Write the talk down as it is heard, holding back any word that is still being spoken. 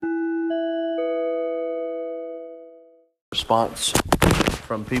response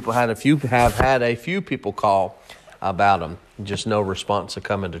from people. Have had a few people call about them. Just no response to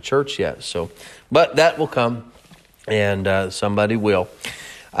coming to church yet. But that will come, and somebody will.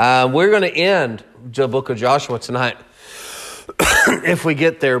 We're going to end the book of Joshua tonight, if we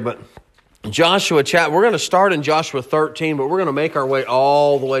get there. But Joshua, we're going to start in Joshua 13, but we're going to make our way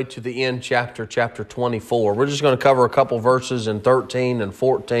all the way to the end, chapter 24. We're just going to cover a couple verses in 13 and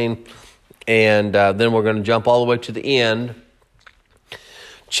 14. And then we're going to jump all the way to the end.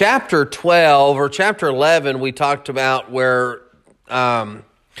 Chapter 12 or chapter 11, we talked about where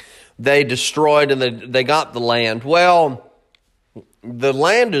they destroyed and they got the land. Well, the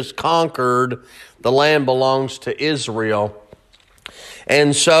land is conquered. The land belongs to Israel.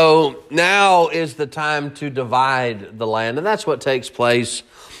 And so now is the time to divide the land. And that's what takes place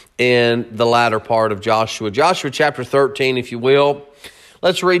in the latter part of Joshua. Joshua chapter 13, if you will.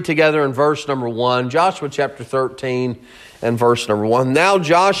 Let's read together in verse number 1. Joshua chapter 13 and verse number 1. Now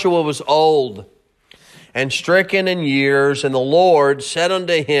Joshua was old and stricken in years, and the Lord said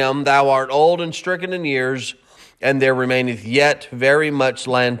unto him, Thou art old and stricken in years, and there remaineth yet very much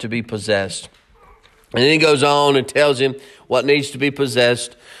land to be possessed. And then he goes on and tells him what needs to be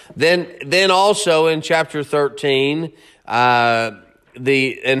possessed. Then also in chapter 13,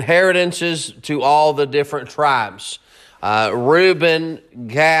 the inheritances to all the different tribes. Reuben,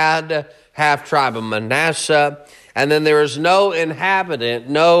 Gad, half tribe of Manasseh, and then there is no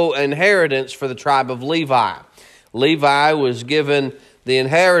inheritance for the tribe of Levi. Levi was given the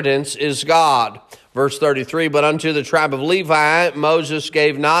inheritance is God. Verse 33, but unto the tribe of Levi, Moses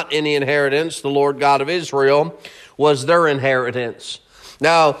gave not any inheritance. The Lord God of Israel was their inheritance.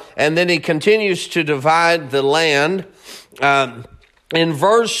 Now, and then he continues to divide the land. In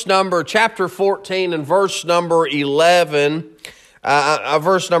chapter 14 and verse number 11,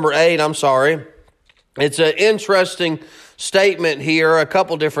 verse number 8, it's an interesting statement here, a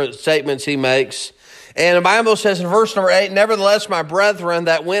couple different statements he makes. And the Bible says in verse number 8, Nevertheless, my brethren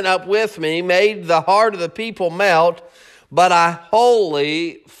that went up with me made the heart of the people melt, but I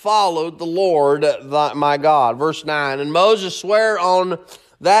wholly followed the Lord my God. Verse 9, And Moses sware on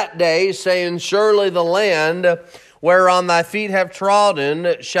that day, saying, Surely the land whereon thy feet have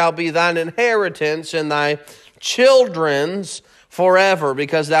trodden shall be thine inheritance and thy children's forever,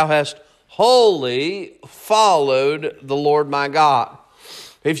 because thou hast wholly followed the Lord my God.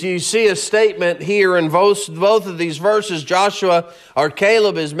 If you see a statement here in both of these verses, Joshua or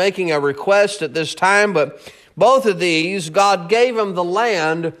Caleb is making a request at this time, but both of these, God gave them the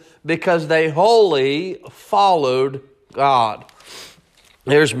land because they wholly followed God.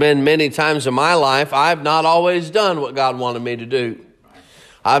 There's been many times in my life I've not always done what God wanted me to do.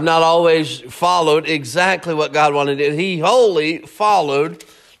 I've not always followed exactly what God wanted to do. He wholly followed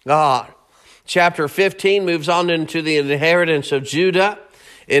God. Chapter 15 moves on into the inheritance of Judah,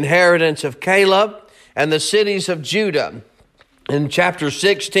 inheritance of Caleb, and the cities of Judah. In chapter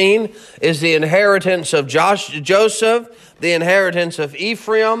 16 is the inheritance of Joseph, the inheritance of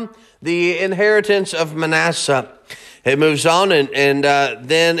Ephraim, the inheritance of Manasseh. It moves on, and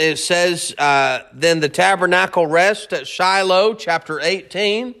then it says, then the tabernacle rest at Shiloh, chapter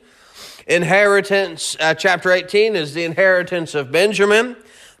 18. Inheritance, chapter 18 is the inheritance of Benjamin.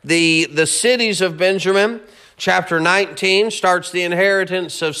 The cities of Benjamin. Chapter 19 starts the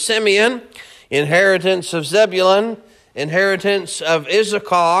inheritance of Simeon, inheritance of Zebulun, inheritance of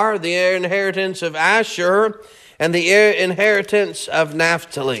Issachar, the inheritance of Asher, and the inheritance of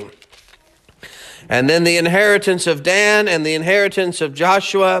Naphtali. And then the inheritance of Dan and the inheritance of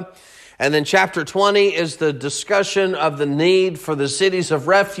Joshua. And then chapter 20 is the discussion of the need for the cities of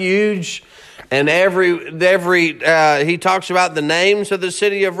refuge. And he talks about the names of the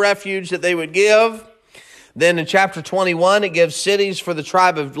city of refuge that they would give. Then in chapter 21, it gives cities for the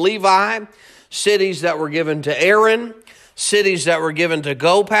tribe of Levi, cities that were given to Aaron, cities that were given to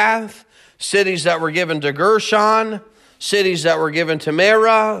Gopath, cities that were given to Gershon, cities that were given to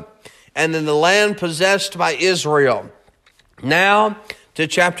Merah, and then the land possessed by Israel. Now to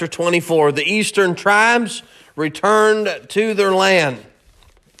chapter 24. The eastern tribes returned to their land.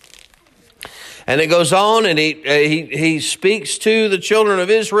 And it goes on, and he speaks to the children of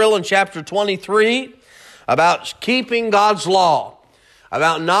Israel in chapter 23 about keeping God's law,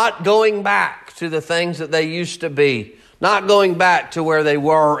 about not going back to the things that they used to be, not going back to where they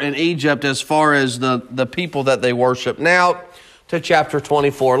were in Egypt as far as the people that they worship. Now to chapter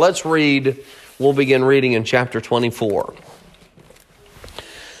 24. Let's read. We'll begin reading in chapter 24.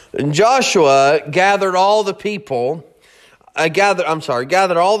 And Joshua gathered all the people,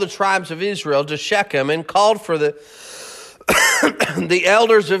 gathered all the tribes of Israel to Shechem and called for the the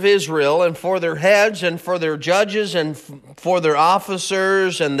elders of Israel, and for their heads, and for their judges, and for their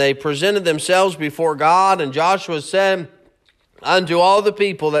officers, and they presented themselves before God. And Joshua said unto all the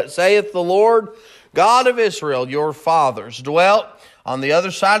people that saith the Lord God of Israel, your fathers dwelt on the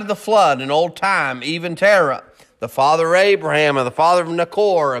other side of the flood in old time, even Terah, the father of Abraham, and the father of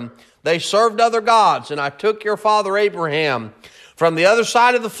Nachor, and they served other gods. And I took your father Abraham from the other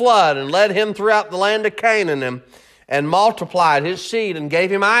side of the flood, and led him throughout the land of Canaan, and multiplied his seed, and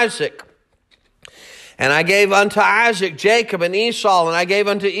gave him Isaac. And I gave unto Isaac Jacob and Esau, and I gave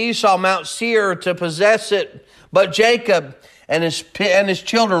unto Esau Mount Seir to possess it. But Jacob and his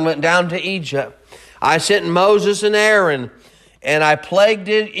children went down to Egypt. I sent Moses and Aaron, and I plagued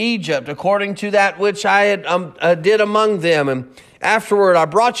Egypt according to that which I had did among them. And afterward I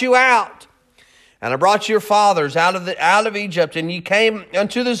brought you out, and I brought your fathers out of Egypt, and ye came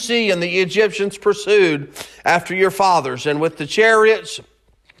unto the sea, and the Egyptians pursued after your fathers, and with the chariots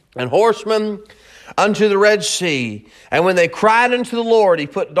and horsemen unto the Red Sea. And when they cried unto the Lord, he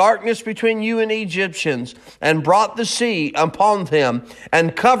put darkness between you and the Egyptians, and brought the sea upon them,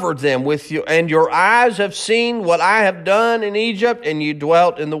 and covered them with you. And your eyes have seen what I have done in Egypt, and you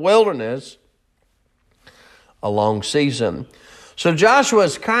dwelt in the wilderness a long season. So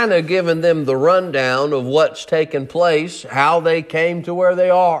Joshua's kind of given them the rundown of what's taken place, how they came to where they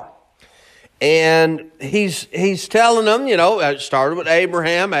are. And he's telling them, it started with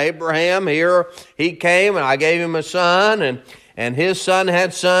Abraham. Abraham, here he came, and I gave him a son, and his son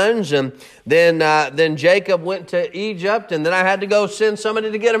had sons. And then Jacob went to Egypt, and then I had to go send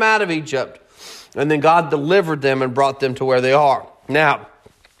somebody to get him out of Egypt. And then God delivered them and brought them to where they are. Now,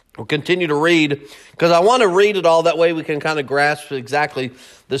 we'll continue to read, because I want to read it all. That way we can kind of grasp exactly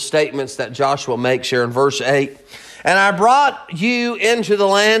the statements that Joshua makes here in verse 8. And I brought you into the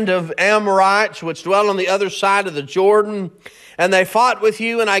land of Amorites, which dwell on the other side of the Jordan. And they fought with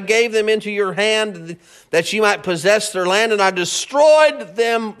you, and I gave them into your hand, that ye might possess their land. And I destroyed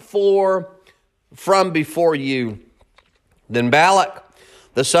them from before you. Then Balak,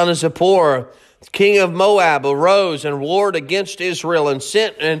 the son of Zippor, king of Moab, arose and warred against Israel, and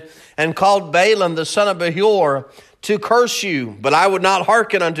sent and called Balaam, the son of Beor, to curse you. But I would not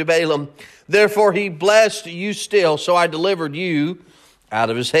hearken unto Balaam. Therefore he blessed you still, so I delivered you out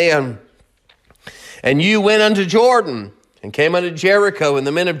of his hand. And you went unto Jordan, and came unto Jericho, and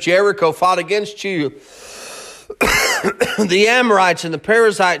the men of Jericho fought against you. The Amorites, and the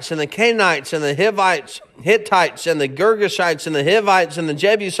Perizzites, and the Canaanites, and the Hittites, and the Girgashites, and the Hivites, and the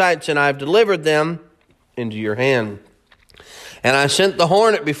Jebusites, and I have delivered them into your hand. And I sent the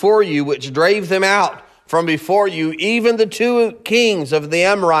hornet before you, which drave them out from before you, even the two kings of the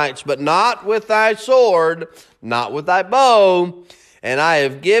Amorites, but not with thy sword, not with thy bow. And I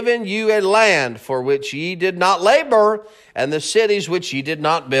have given you a land for which ye did not labor, and the cities which ye did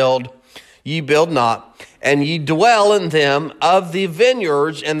not build, ye build not, and ye dwell in them, of the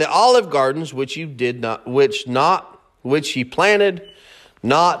vineyards and the olive gardens which you did not, which ye planted,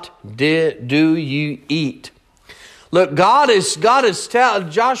 not do you eat. Look, Joshua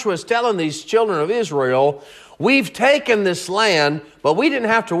is telling these children of Israel, we've taken this land, but we didn't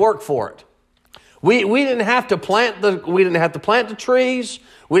have to work for it. We didn't have to plant the trees.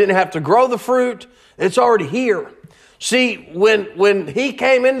 We didn't have to grow the fruit. It's already here. See, when he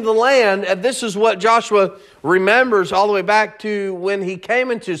came into the land, and this is what Joshua remembers all the way back to when he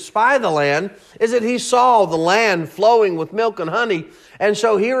came in to spy the land, is that he saw the land flowing with milk and honey. And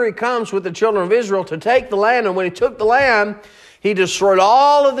so here he comes with the children of Israel to take the land. And when he took the land, he destroyed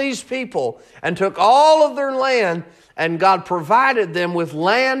all of these people and took all of their land. And God provided them with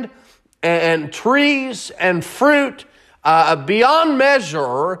land and trees and fruit beyond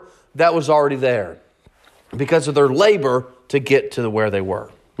measure that was already there, because of their labor to get to where they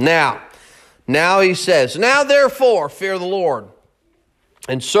were. Now he says, now therefore fear the Lord,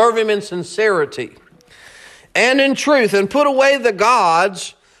 and serve him in sincerity and in truth, and put away the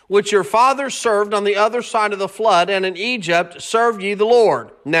gods which your fathers served on the other side of the flood, and in Egypt served ye the Lord.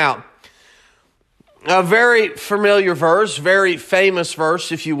 Now, a very familiar verse, very famous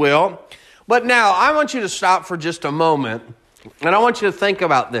verse, if you will. But now I want you to stop for just a moment, and I want you to think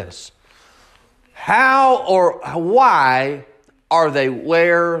about this. How or why are they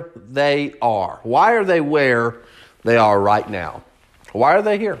where they are? Why are they where they are right now? Why are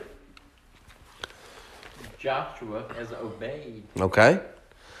they here? Joshua has obeyed. Okay.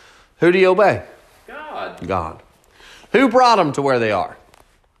 Who do you obey? God. God. Who brought them to where they are?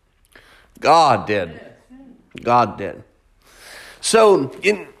 God did. God did. So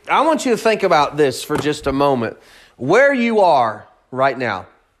I want you to think about this for just a moment. Where you are right now.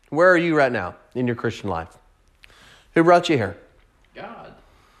 Where are you right now in your Christian life? Who brought you here? God.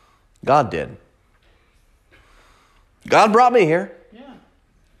 God did. God brought me here. Yeah.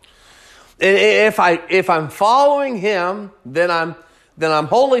 And if I'm following Him, then I'm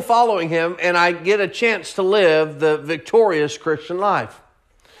wholly following Him, and I get a chance to live the victorious Christian life.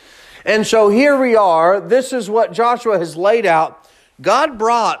 And so here we are. This is what Joshua has laid out. God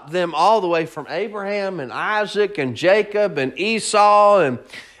brought them all the way from Abraham and Isaac and Jacob and Esau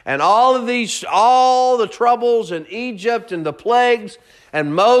and all the troubles in Egypt and the plagues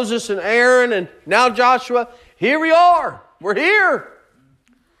and Moses and Aaron and now Joshua. Here we are. We're here.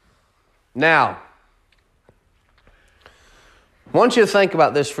 Now, I want you to think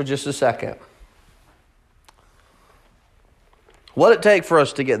about this for just a second. What did it take for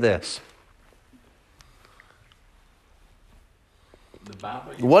us to get this? The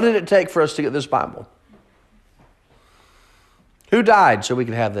Bible. What did it take for us to get this Bible? Who died so we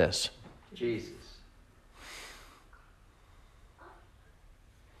could have this? Jesus.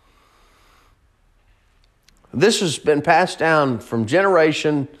 This has been passed down from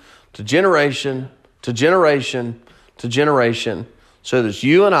generation to generation to generation to generation so that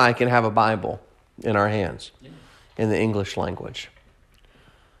you and I can have a Bible in our hands in the English language.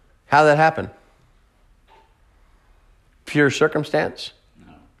 How did that happen? Pure circumstance?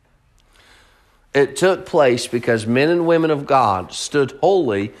 No. It took place because men and women of God stood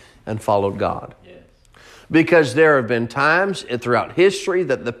holy and followed God. Yes. Because there have been times throughout history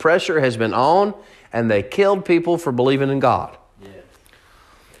that the pressure has been on and they killed people for believing in God. Yes.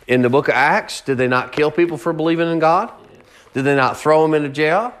 In the book of Acts, did they not kill people for believing in God? Yes. Did they not throw them into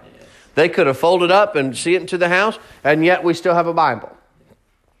jail? Yes. They could have folded up and see it into the house, and yet we still have a Bible.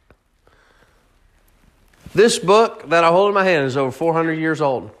 This book that I hold in my hand is over 400 years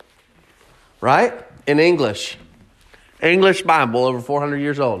old. Right? In English. English Bible, over 400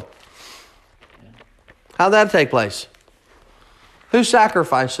 years old. How did that take place? Who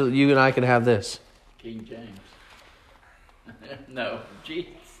sacrificed so that you and I could have this? King James. No,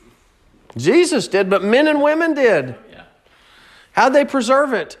 Jesus. Jesus did, but men and women did. Yeah. How'd they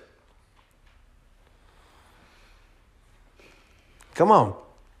preserve it? Come on.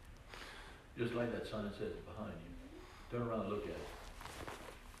 Just like that sign says behind you. Turn around and look at it.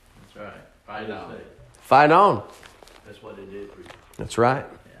 That's right. Fight What does on. it say? Fight on. That's what they did for you. That's right.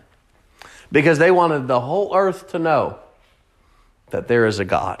 Yeah. Because they wanted the whole earth to know that there is a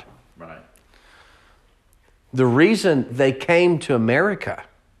God. Right. The reason they came to America,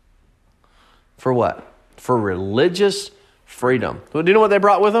 for what? For religious freedom. Do you know what they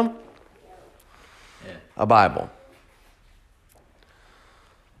brought with them? Yeah. A Bible.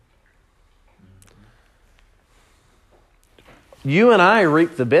 You and I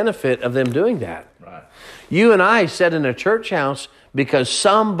reap the benefit of them doing that. Right. You and I sat in a church house because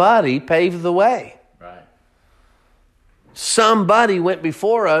somebody paved the way. Right. Somebody went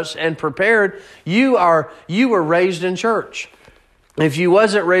before us and prepared. You were raised in church. If you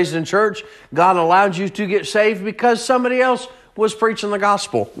wasn't raised in church, God allowed you to get saved because somebody else was preaching the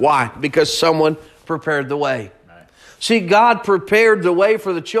gospel. Why? Because someone prepared the way. Right. See, God prepared the way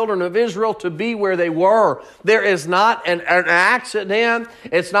for the children of Israel to be where they were. There is not an accident.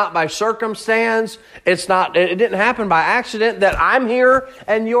 It's not by circumstance. It didn't happen by accident that I'm here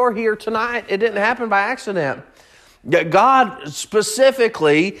and you're here tonight. It didn't happen by accident. God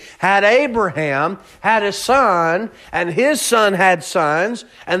specifically had Abraham, had a son, and his son had sons,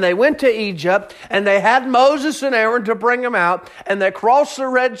 and they went to Egypt, and they had Moses and Aaron to bring them out, and they crossed the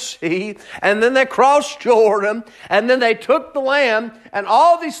Red Sea, and then they crossed Jordan, and then they took the land, and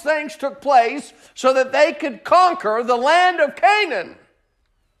all these things took place so that they could conquer the land of Canaan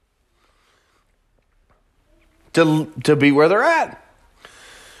to be where they're at.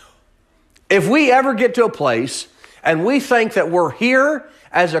 If we ever get to a place and we think that we're here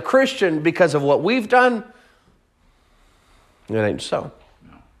as a Christian because of what we've done, it ain't so.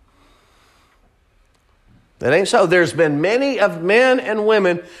 No. It ain't so. There's been many of men and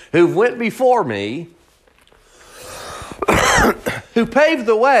women who've went before me who paved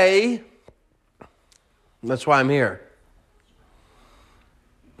the way. That's why I'm here.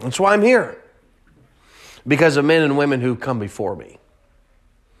 That's why I'm here. Because of men and women who come before me.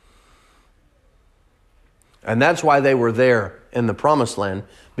 And that's why they were there in the promised land,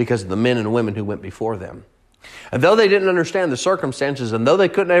 because of the men and women who went before them. And though they didn't understand the circumstances, and though they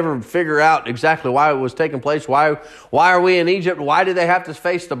couldn't ever figure out exactly why it was taking place, why are we in Egypt? Why did they have to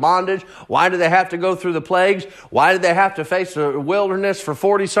face the bondage? Why did they have to go through the plagues? Why did they have to face the wilderness for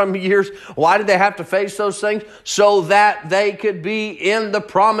 40-some years? Why did they have to face those things? So that they could be in the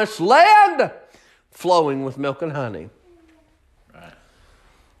promised land, flowing with milk and honey. Right.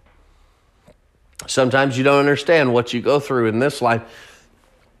 Sometimes you don't understand what you go through in this life.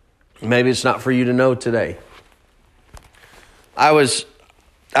 Maybe it's not for you to know today. I was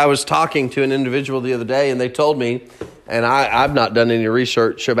talking to an individual the other day, and they told me, and I've not done any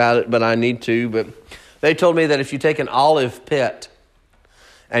research about it, but I need to, but they told me that if you take an olive pit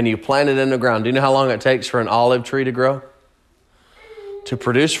and you plant it in the ground, do you know how long it takes for an olive tree to grow? To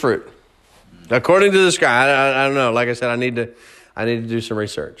produce fruit. According to this guy, I don't know. Like I said, I need to do some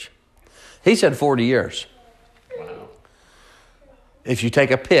research. He said 40 years. Wow. If you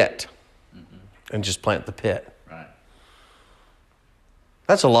take a pit and just plant the pit. Right.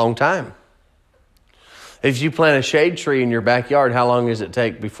 That's a long time. If you plant a shade tree in your backyard, how long does it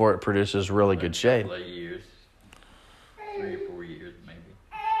take before it produces really good shade? A couple of years. 3 or 4 years, maybe.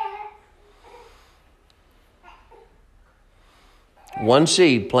 One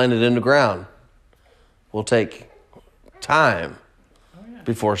seed planted in the ground will take time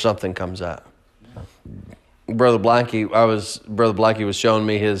before something comes up. Brother Blackie was showing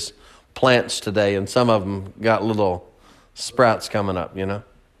me his plants today, and some of them got little sprouts coming up, you know.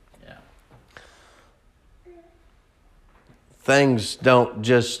 Yeah. Things don't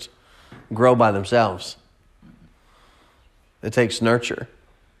just grow by themselves. It takes nurture.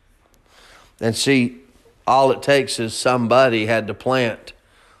 And see, all it takes is somebody had to plant.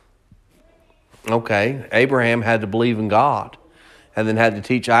 Okay, Abraham had to believe in God, and then had to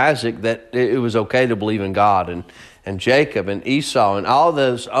teach Isaac that it was okay to believe in God, and Jacob and Esau and all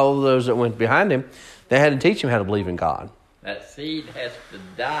those that went behind him, they had to teach him how to believe in God. That seed has to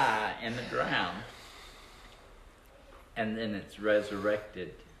die in the ground, and then it's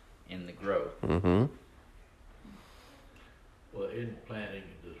resurrected in the growth. Mm-hmm. Well, isn't planting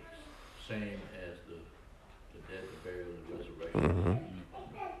the same as the death, the burial, and the resurrection?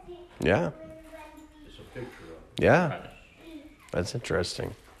 Mm-hmm. Yeah. It's a picture of it. Yeah. Right. That's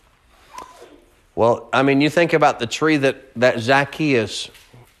interesting. Well, I mean, you think about the tree that Zacchaeus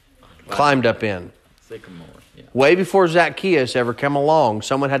climbed up in. Sycamore, yeah. Way before Zacchaeus ever came along,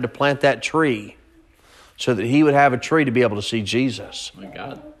 someone had to plant that tree so that he would have a tree to be able to see Jesus. My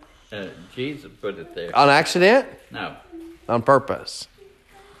God. Jesus put it there. On accident? No. On purpose.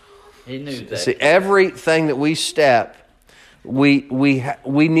 He knew that. See, everything that we step, we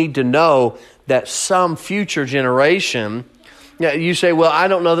need to know that some future generation. Yeah, you say, well, I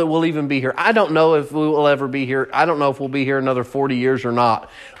don't know that we'll even be here. I don't know if we will ever be here. I don't know if we'll be here another 40 years or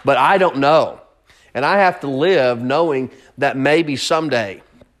not. But I don't know. And I have to live knowing that maybe someday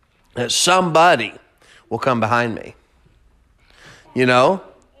that somebody will come behind me. You know?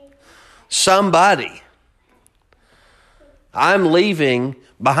 Somebody. I'm leaving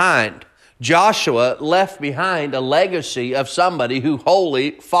behind. Joshua left behind a legacy of somebody who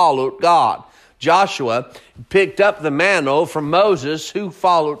wholly followed God. Joshua picked up the mantle from Moses, who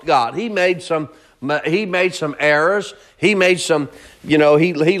followed God. He made some errors. He made some,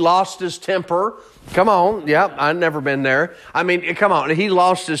 he lost his temper. Come on. Yep, I've never been there. I mean, come on. He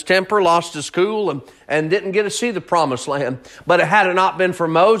lost his temper, lost his cool, and didn't get to see the promised land. But had it not been for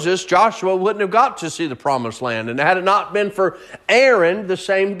Moses, Joshua wouldn't have got to see the promised land. And had it not been for Aaron, the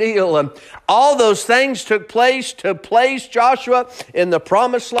same deal. And all those things took place to place Joshua in the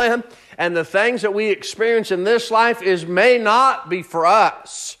promised land. And the things that we experience in this life may not be for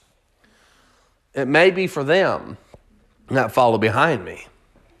us. It may be for them that follow behind me.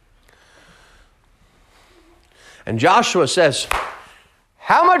 And Joshua says,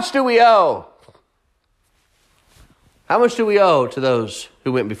 how much do we owe? How much do we owe to those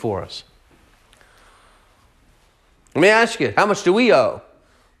who went before us? Let me ask you, how much do we owe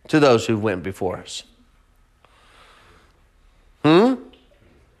to those who went before us?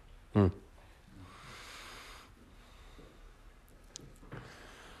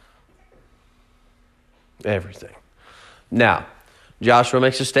 Everything. Now, Joshua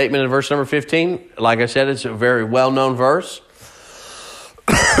makes a statement in verse number 15. Like I said, it's a very well-known verse.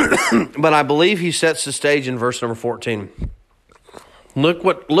 But I believe he sets the stage in verse number 14. Look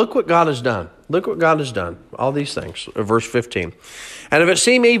what God has done. Look what God has done. All these things. Verse 15. And if it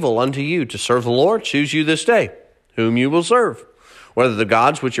seem evil unto you to serve the Lord, choose you this day whom you will serve. Whether the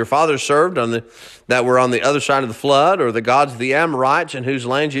gods which your fathers served that were on the other side of the flood, or the gods of the Amorites in whose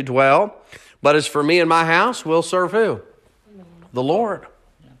land you dwell. But as for me and my house, we'll serve who? The Lord.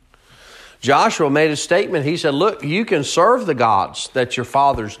 Joshua made a statement. He said, look, you can serve the gods that your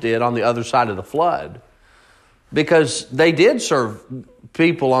fathers did on the other side of the flood. Because they did serve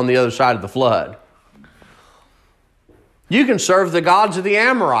people on the other side of the flood. You can serve the gods of the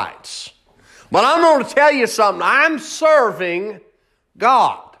Amorites. But I'm going to tell you something. I'm serving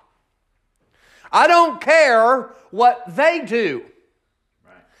God. I don't care what they do.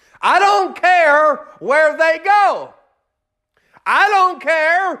 I don't care where they go. I don't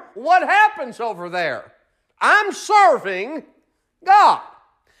care what happens over there. I'm serving God.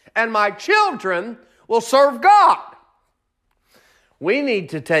 And my children will serve God. We need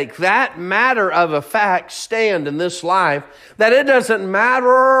to take that matter of a fact stand in this life, that it doesn't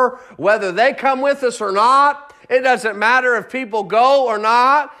matter whether they come with us or not. It doesn't matter if people go or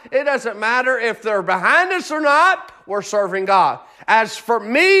not. It doesn't matter if they're behind us or not. We're serving God. As for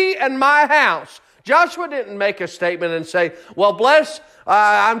me and my house, Joshua didn't make a statement and say, well,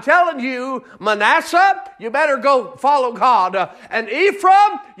 I'm telling you, Manasseh, you better go follow God. And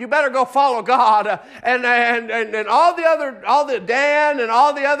Ephraim, you better go follow God. And all the Dan and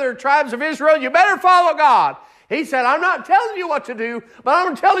all the other tribes of Israel, you better follow God. He said, I'm not telling you what to do, but I'm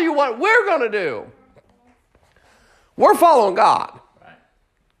going to tell you what we're going to do. We're following God. Right.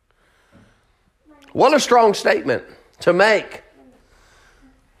 What a strong statement to make.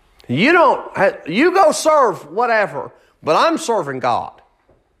 You go serve whatever, but I'm serving God.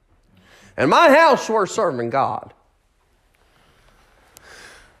 In my house, we're serving God.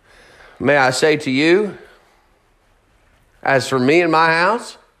 May I say to you, as for me and my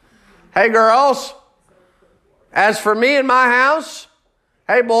house, hey girls, as for me and my house,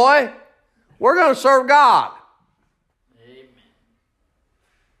 hey boy, we're going to serve God. Amen.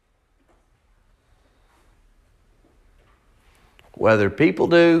 Whether people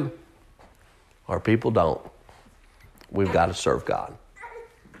do or people don't, we've got to serve God.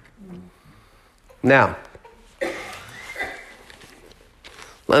 Now,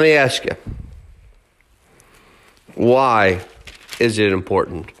 let me ask you, why is it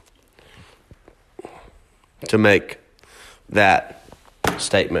important to make that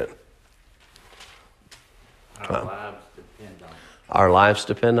statement? Our lives depend on it. Our lives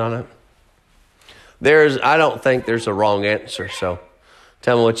depend on it? I don't think there's a wrong answer, so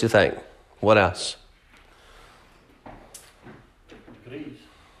tell me what you think. What else? Degrees.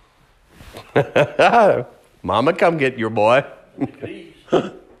 Mama, come get your boy. Degrees. You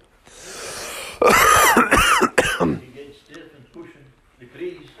get stiff and pushing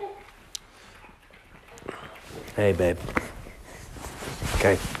degrees. Hey, babe.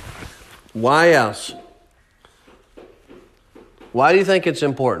 Okay. Why else? Why do you think it's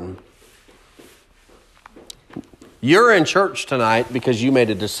important? You're in church tonight because you made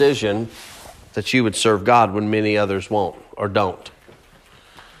a decision that you would serve God when many others won't or don't.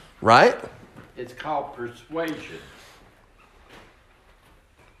 Right? It's called persuasion.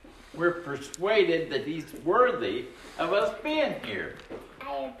 We're persuaded that he's worthy of us being here.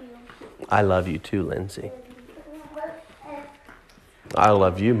 I love you too, Lindsay. I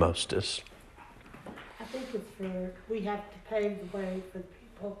love you mostest. I think it's we have to pave the way for the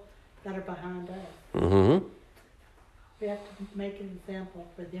people that are behind us. Mm-hmm. We have to make an example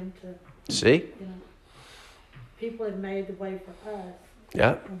for them to, See? People have made the way for us.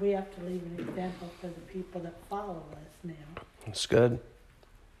 Yeah. And we have to leave an example for the people that follow us now. That's good.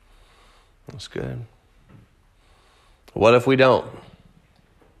 That's good. What if we don't?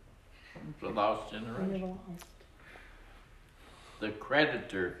 It's a lost We're generation. lost. The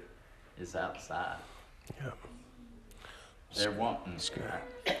creditor is outside. Yeah. They're wanting.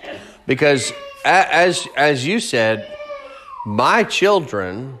 Because as you said, my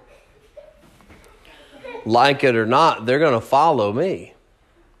children, like it or not, they're going to follow me.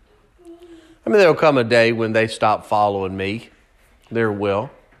 I mean, there'll come a day when they stop following me. There will.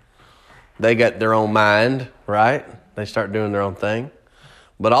 They get their own mind, right? They start doing their own thing.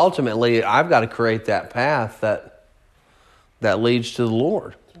 But ultimately, I've got to create that path that leads to the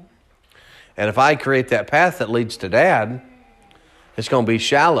Lord. And if I create that path that leads to Dad, it's going to be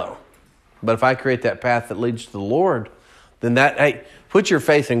shallow. But if I create that path that leads to the Lord, then put your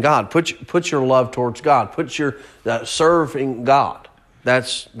faith in God. Put your love towards God. Put your serving God.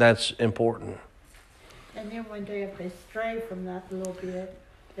 That's important. And then one day if they stray from that a little bit,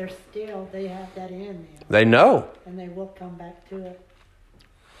 they have that in them. They know. And they will come back to it.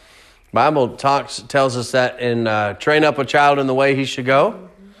 Bible tells us that in train up a child in the way he should go,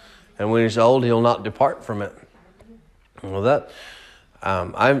 and when he's old, he'll not depart from it. Well,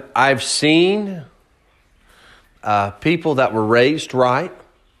 I've seen people that were raised right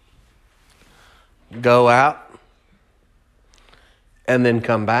go out and then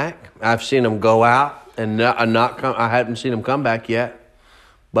come back. I've seen them go out and not come. I haven't seen them come back yet,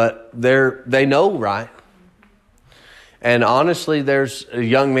 but they know right. And honestly, there's a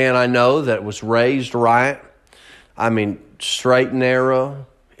young man I know that was raised right. I mean, straight and narrow,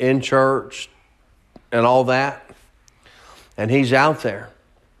 in church, and all that. And he's out there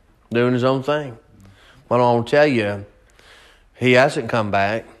doing his own thing. But I'll tell you, he hasn't come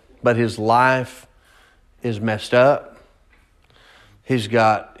back. but his life is messed up. He's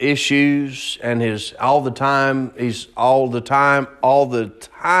got issues, and all the time he's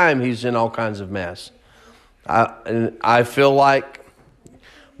in all kinds of mess. I feel like,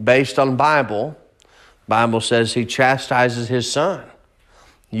 based on Bible says he chastises his son.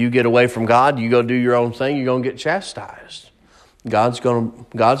 You get away from God, you go do your own thing, you're going to get chastised. God's going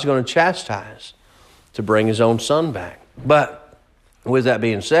to chastise to bring his own son back. But with that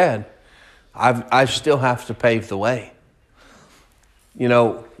being said, I still have to pave the way. You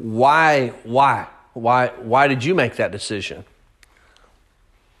know, why did you make that decision?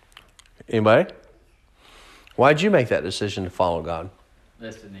 Anybody? Why did you make that decision to follow God?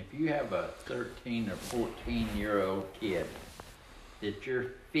 Listen, if you have a 13 or 14-year-old kid that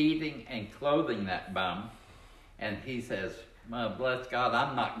you're feeding and clothing that bum, and he says, well, bless God,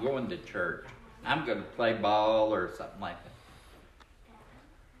 I'm not going to church. I'm going to play ball or something like that.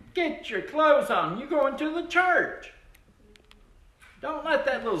 Get your clothes on. You're going to the church. Don't let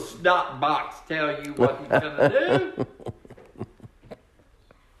that little snot box tell you what he's going to do.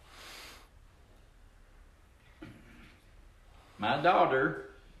 My daughter,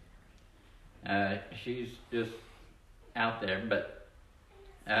 she's just out there, but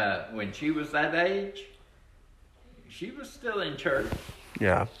when she was that age, she was still in church.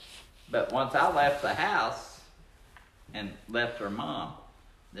 Yeah. But once I left the house and left her mom,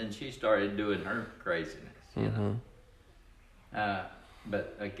 then she started doing her craziness, you know.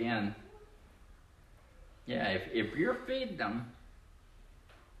 But again, yeah, if you're feeding them,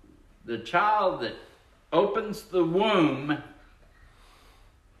 the child that opens the womb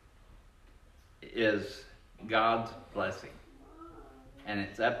is God's blessing. And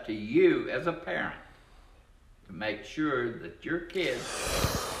it's up to you as a parent to make sure that your kids,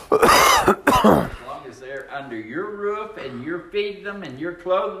 as long as they're under your roof and you're feeding them and you're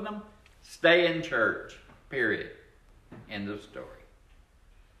clothing them, stay in church, period. End of story.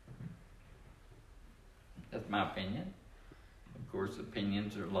 That's my opinion. Of course,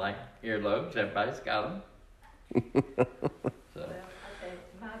 opinions are like earlobes. Everybody's got them. So. Well, I think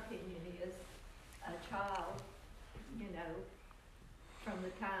my opinion is a child, you know, from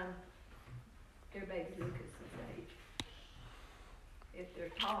the time their baby Lucas's age, if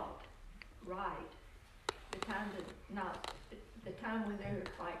they're taught right, the time when they're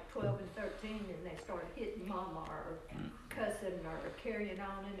like 12 and 13 and they start hitting mama or cussing or carrying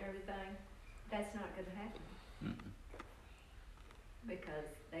on and everything, that's not going to happen. Because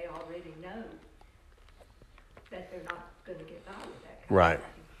they already know that they're not going to get by with that kind Right. of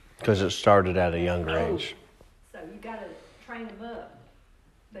thing. Because it started at a younger age. So you got to train them up,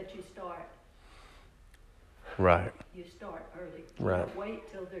 but you start Right. early. Right. You don't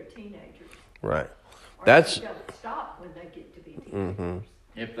wait till they're teenagers. Right. Or That's- you don't stop when they get to be teenagers.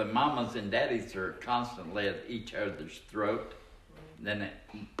 If the mamas and daddies are constantly at each other's throat, then it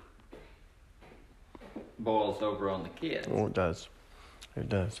boils over on the kids. Well, it does. It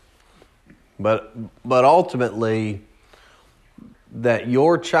does. But ultimately, that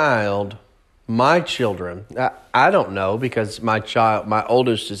your child, my children, I don't know, because my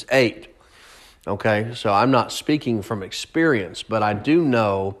oldest is 8. Okay, so I'm not speaking from experience, but I do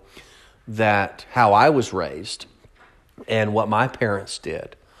know that how I was raised and what my parents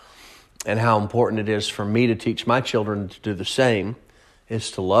did and how important it is for me to teach my children to do the same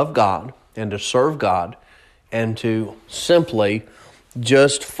is to love God and to serve God and to simply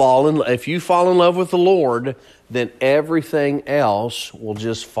just if you fall in love with the Lord, then everything else will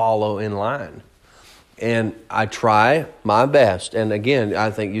just follow in line. And I try my best. And again,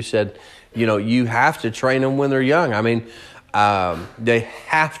 I think you said, you know, you have to train them when they're young. I mean, they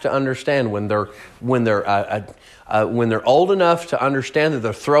have to understand when they're old enough to understand that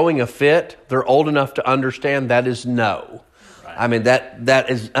they're throwing a fit. They're old enough to understand that is no. Right. I mean, that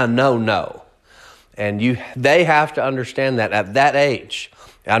is a no. And they have to understand that at that age.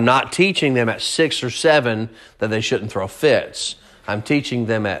 I'm not teaching them at 6 or 7 that they shouldn't throw fits. I'm teaching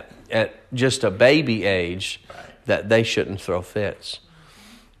them at just a baby age that they shouldn't throw fits.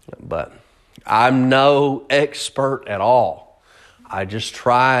 But I'm no expert at all. I'm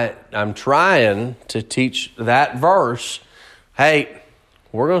trying to teach that verse. Hey,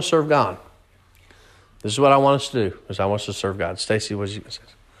 we're going to serve God. This is what I want us to do, is I want us to serve God. Stacy, what did you say?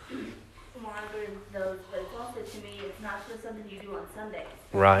 Well, I learned those, but it's also, to me, it's not just something you do on Sundays.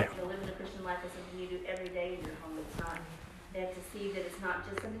 Right. You know, living the Christian life is something you do every day in your home. It's not, they have to see that it's not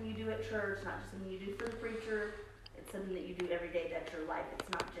just something you do at church, not just something you do for the preacher. It's something that you do every day. That's your life. It's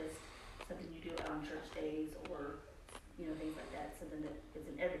not just something you do on church days or, you know, things like that. It's something that is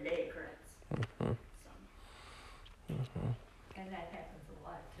an everyday occurrence. And that happens a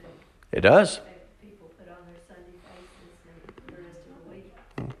lot too. It does. People put on their Sunday faces and the rest of the week.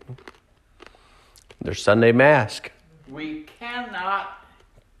 Their Sunday mask. We cannot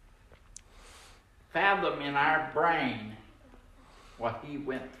fathom in our brain what he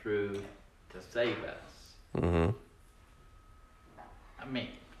went through to save us. Mm-hmm. I mean,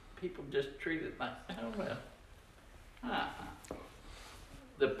 people just treat it like, oh well.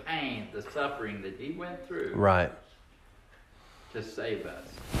 The pain, the suffering that he went through Right. to save us.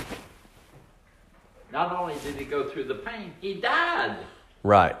 Not only did he go through the pain, he died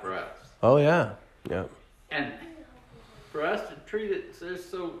Right. for us. Oh, yeah. Yeah. And for us to treat it just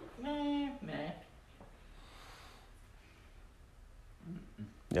so, nah.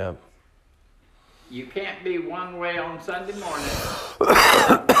 Yeah. You can't be one way on Sunday morning.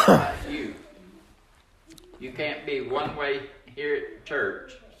 You can't be one way here at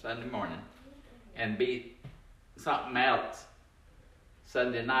church Sunday morning and be something else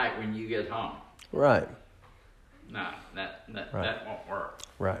Sunday night when you get home. Right. No, that Right. that won't work.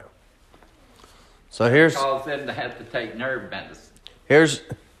 Right. So here's Cause them to have to take nerve medicine. here's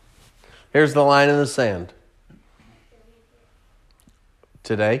the line in the sand.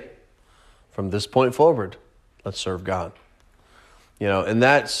 Today, from this point forward, let's serve God. You know, and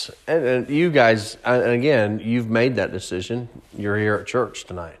that's, and you guys, and again, you've made that decision. You're here at church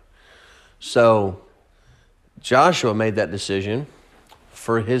tonight. So Joshua made that decision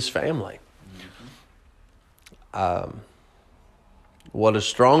for his family. What a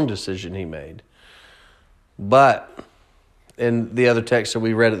strong decision he made. But in the other text that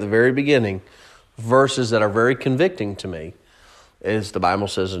we read at the very beginning, verses that are very convicting to me, is the Bible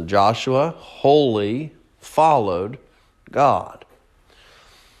says, and Joshua wholly followed God.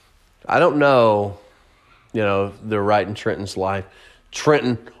 I don't know, the right in Trenton's life.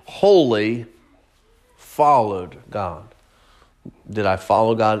 Trenton wholly followed God. Did I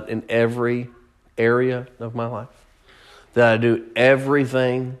follow God in every area of my life? Did I do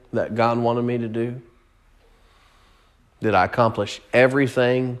everything that God wanted me to do? Did I accomplish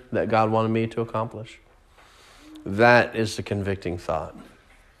everything that God wanted me to accomplish? That is the convicting thought.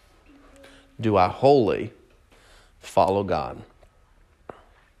 Do I wholly follow God?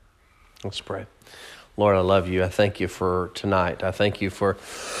 Let's pray. Lord, I love you. I thank you for tonight. I thank you for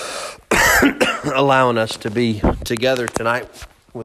allowing us to be together tonight.